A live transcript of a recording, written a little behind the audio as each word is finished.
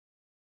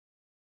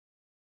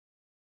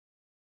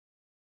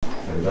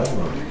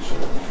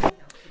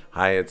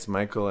Hi, it's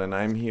Michael, and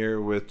I'm here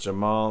with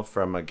Jamal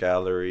from a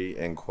gallery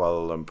in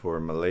Kuala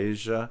Lumpur,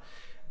 Malaysia.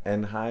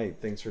 And hi,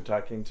 thanks for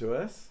talking to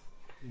us.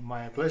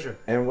 My pleasure.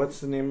 And what's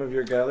the name of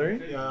your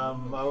gallery?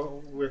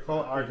 We're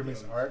called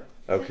Artemis Art.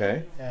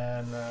 Okay.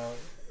 And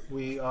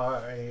we are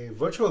a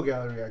virtual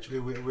gallery, actually.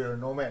 We're a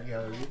nomad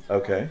gallery.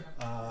 Okay.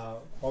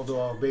 Although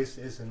our base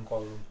is in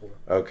Kuala Lumpur.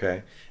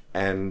 Okay.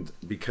 And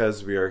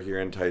because we are here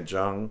in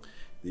Taichung,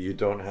 you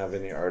don't have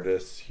any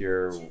artists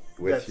here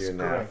with you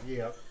now? That's correct,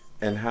 yeah.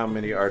 And how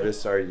many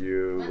artists are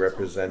you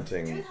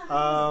representing?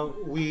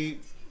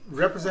 We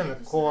represent a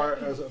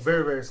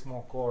very, very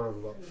small core of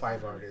about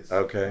 5 artists.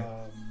 Okay.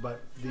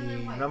 But the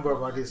number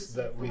of artists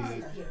that we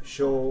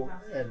show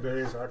at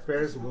various art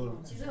fairs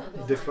will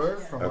differ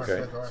from art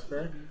fair to art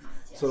fair.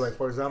 So, like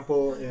for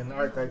example, in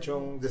Art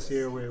Taichung this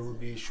year, we will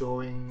be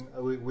showing.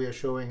 We are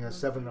showing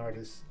 7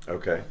 artists.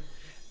 Okay.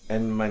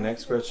 And my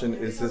next question,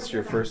 is this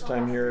your first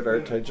time here at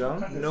Art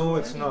Taichung? No,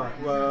 it's not.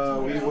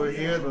 We were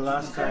here the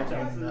last time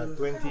in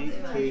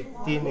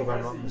 2018, if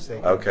I'm not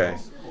mistaken. Okay.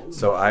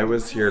 So I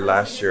was here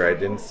last year. I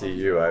didn't see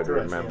you. I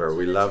remember. Yes.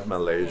 We love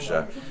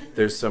Malaysia.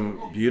 There's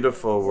some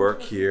beautiful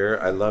work here.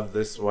 I love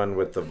this one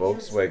with the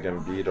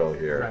Volkswagen Beetle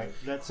here. Right.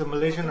 That's a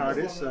Malaysian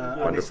artist,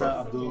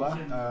 Anissa Abdullah,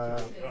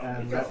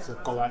 and that's a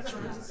collage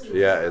piece.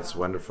 Yeah, it's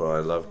wonderful. I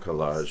love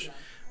collage.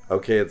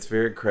 Okay, it's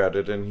very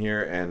crowded in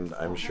here, and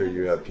I'm sure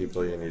you have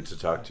people you need to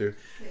talk to.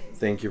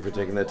 Thank you for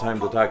taking the time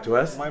to talk to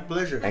us. My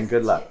pleasure. And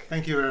good luck.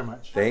 Thank you very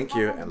much. Thank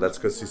you, and let's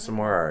go see some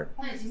more art.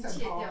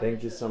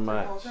 Thank you so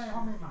much.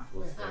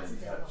 We'll stay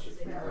in touch if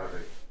we go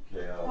to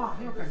KL.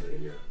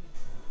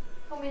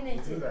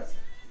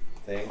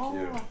 Thank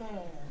you.